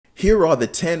Here are the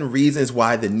 10 reasons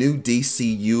why the new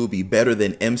DCU will be better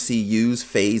than MCU's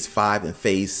Phase 5 and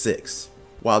Phase 6.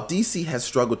 While DC has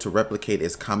struggled to replicate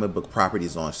its comic book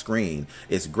properties on screen,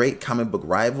 its great comic book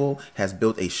rival has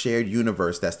built a shared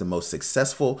universe that's the most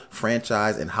successful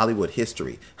franchise in Hollywood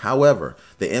history. However,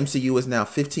 the MCU is now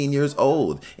 15 years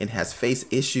old and has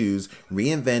faced issues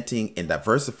reinventing and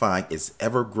diversifying its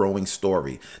ever-growing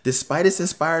story. Despite its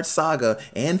inspired saga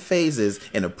and phases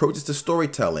and approaches to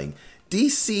storytelling,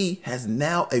 DC has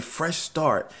now a fresh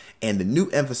start and a new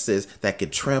emphasis that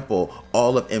could trample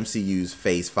all of MCU's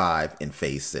Phase 5 and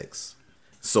Phase 6.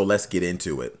 So let's get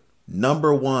into it.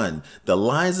 Number 1, the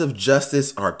lines of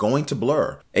justice are going to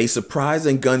blur. A surprise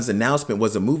in Gunn's announcement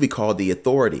was a movie called The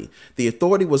Authority. The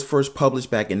Authority was first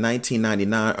published back in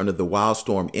 1999 under the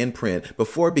Wildstorm imprint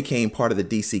before it became part of the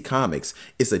DC Comics.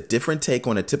 It's a different take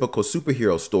on a typical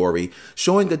superhero story,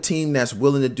 showing a team that's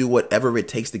willing to do whatever it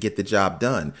takes to get the job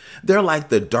done. They're like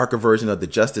the darker version of the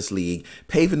Justice League,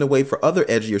 paving the way for other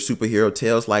edgier superhero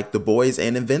tales like The Boys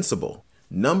and Invincible.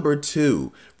 Number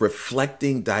 2,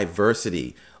 reflecting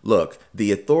diversity. Look,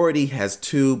 The Authority has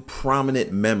 2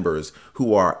 prominent members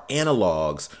who are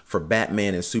analogs for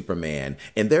Batman and Superman,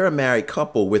 and they're a married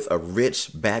couple with a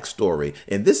rich backstory,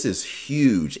 and this is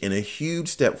huge and a huge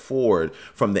step forward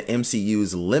from the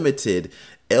MCU's limited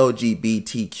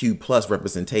LGBTQ+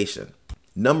 representation.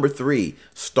 Number 3,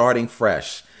 starting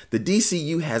fresh. The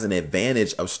DCU has an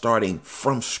advantage of starting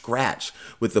from scratch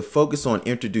with the focus on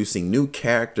introducing new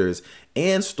characters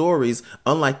and stories,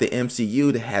 unlike the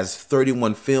MCU that has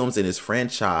 31 films in its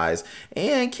franchise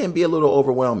and can be a little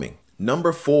overwhelming.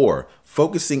 Number 4,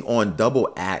 focusing on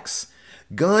double acts.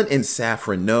 Gunn and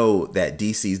Safran know that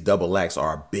DC's double acts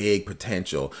are a big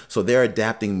potential, so they're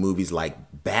adapting movies like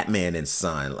Batman and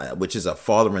Son, which is a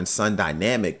father and son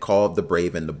dynamic called The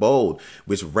Brave and the Bold,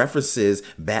 which references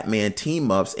Batman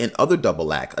team-ups and other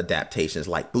double act adaptations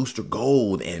like Booster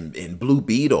Gold and Blue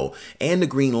Beetle, and the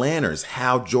Green Lanterns,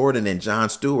 Hal Jordan and John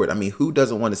Stewart. I mean, who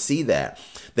doesn't want to see that?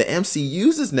 The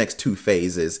MCU's next 2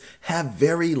 phases have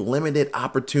very limited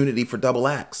opportunity for double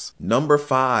acts. Number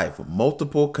 5,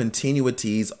 multiple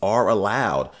continuities are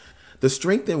allowed. The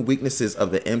strength and weaknesses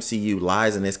of the MCU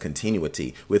lies in its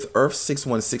continuity, with Earth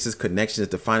 616's connections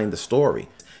defining the story.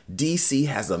 DC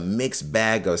has a mixed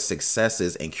bag of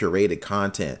successes and curated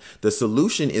content. The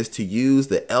solution is to use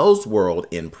the Elseworld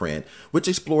imprint, which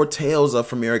explored tales of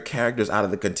familiar characters out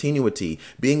of the continuity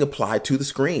being applied to the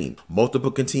screen.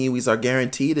 Multiple continuities are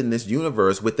guaranteed in this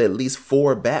universe, with at least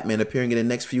 4 Batman appearing in the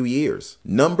next few years.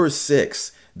 Number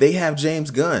 6, they have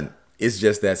James Gunn. It's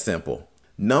just that simple.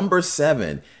 Number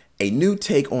 7, a new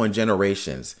take on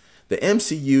Generations. The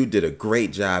MCU did a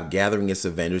great job gathering its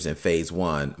Avengers in Phase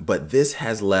 1, but this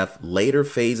has left later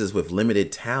phases with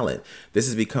limited talent. This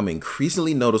has become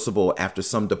increasingly noticeable after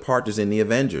some departures in the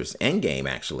Avengers, Endgame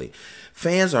actually.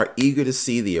 Fans are eager to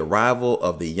see the arrival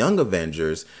of the young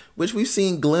Avengers, which we've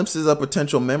seen glimpses of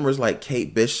potential members like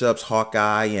Kate Bishop's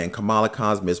Hawkeye and Kamala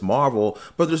Khan's Ms. Marvel,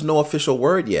 but there's no official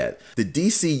word yet. The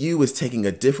DCU is taking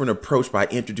a different approach by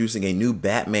introducing a new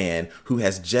Batman who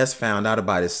has just found out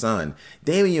about his son.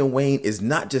 Damian Wayne is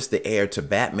not just the heir to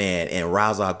Batman and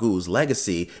Ra's al Ghul's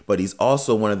legacy, but he's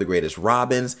also one of the greatest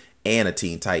Robins and a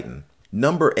Teen Titan.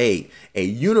 Number 8, a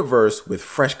universe with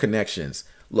fresh connections.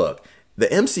 Look, the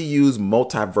MCU's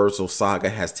multiversal saga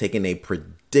has taken a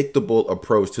predictable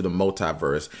approach to the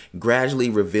multiverse, gradually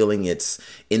revealing its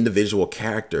individual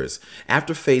characters.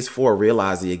 After Phase 4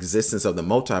 realized the existence of the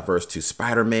multiverse to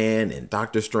Spider-Man and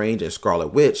Doctor Strange and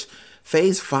Scarlet Witch,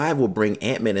 Phase 5 will bring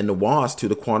Ant-Man and the Wasp to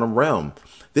the quantum realm.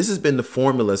 This has been the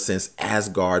formula since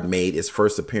Asgard made its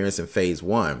first appearance in Phase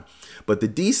 1. But the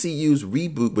DCU's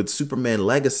reboot with Superman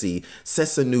Legacy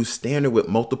sets a new standard with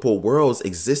multiple worlds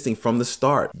existing from the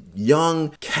start.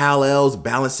 Young Kal-El's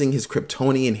balancing his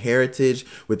Kryptonian heritage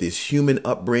with his human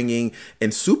upbringing,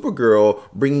 and Supergirl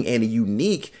bringing in a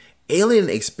unique alien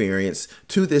experience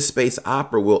to this space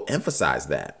opera will emphasize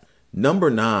that. Number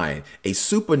 9, a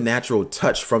supernatural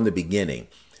touch from the beginning.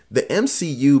 The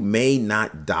MCU may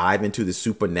not dive into the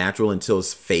supernatural until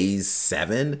Phase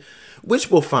 7,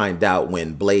 which we'll find out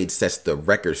when Blade sets the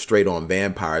record straight on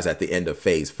vampires at the end of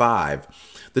Phase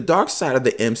 5. The dark side of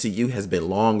the MCU has been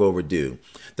long overdue.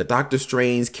 The Doctor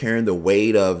Strange carrying the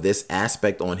weight of this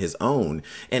aspect on his own,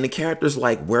 and the characters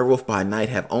like Werewolf by Night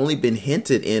have only been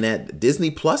hinted in at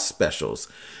Disney Plus specials.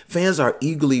 Fans are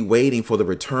eagerly waiting for the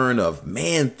return of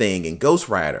Man-Thing and Ghost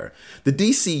Rider. The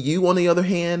DCU, on the other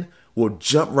hand, will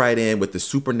jump right in with the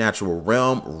supernatural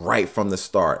realm right from the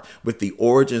start, with the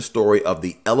origin story of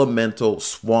the elemental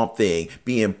Swamp Thing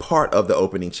being part of the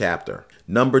opening chapter.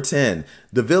 Number 10,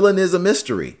 the villain is a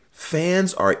mystery.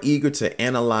 Fans are eager to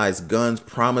analyze Gunn's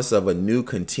promise of a new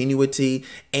continuity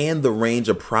and the range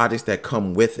of projects that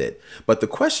come with it. But the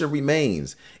question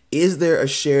remains, is there a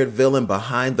shared villain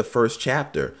behind the first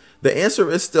chapter? The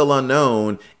answer is still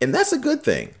unknown, and that's a good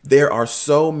thing. There are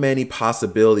so many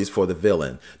possibilities for the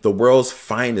villain. The world's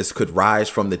finest could rise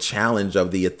from the challenge of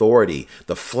the Authority.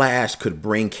 The Flash could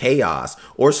bring chaos,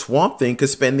 or Swamp Thing could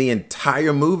spend the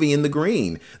entire movie in the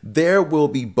green. There will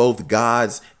be both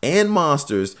gods and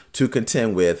monsters to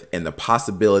contend with, and the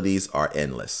possibilities are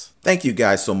endless. Thank you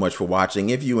guys so much for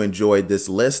watching. If you enjoyed this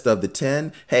list of the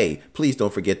 10, hey, please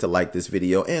don't forget to like this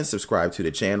video and subscribe to the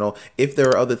channel. If there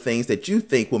are other things that you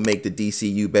think will make the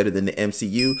DCU better than the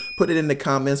MCU, put it in the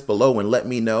comments below and let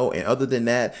me know. And other than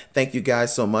that, thank you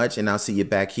guys so much, and I'll see you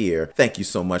back here. Thank you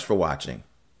so much for watching.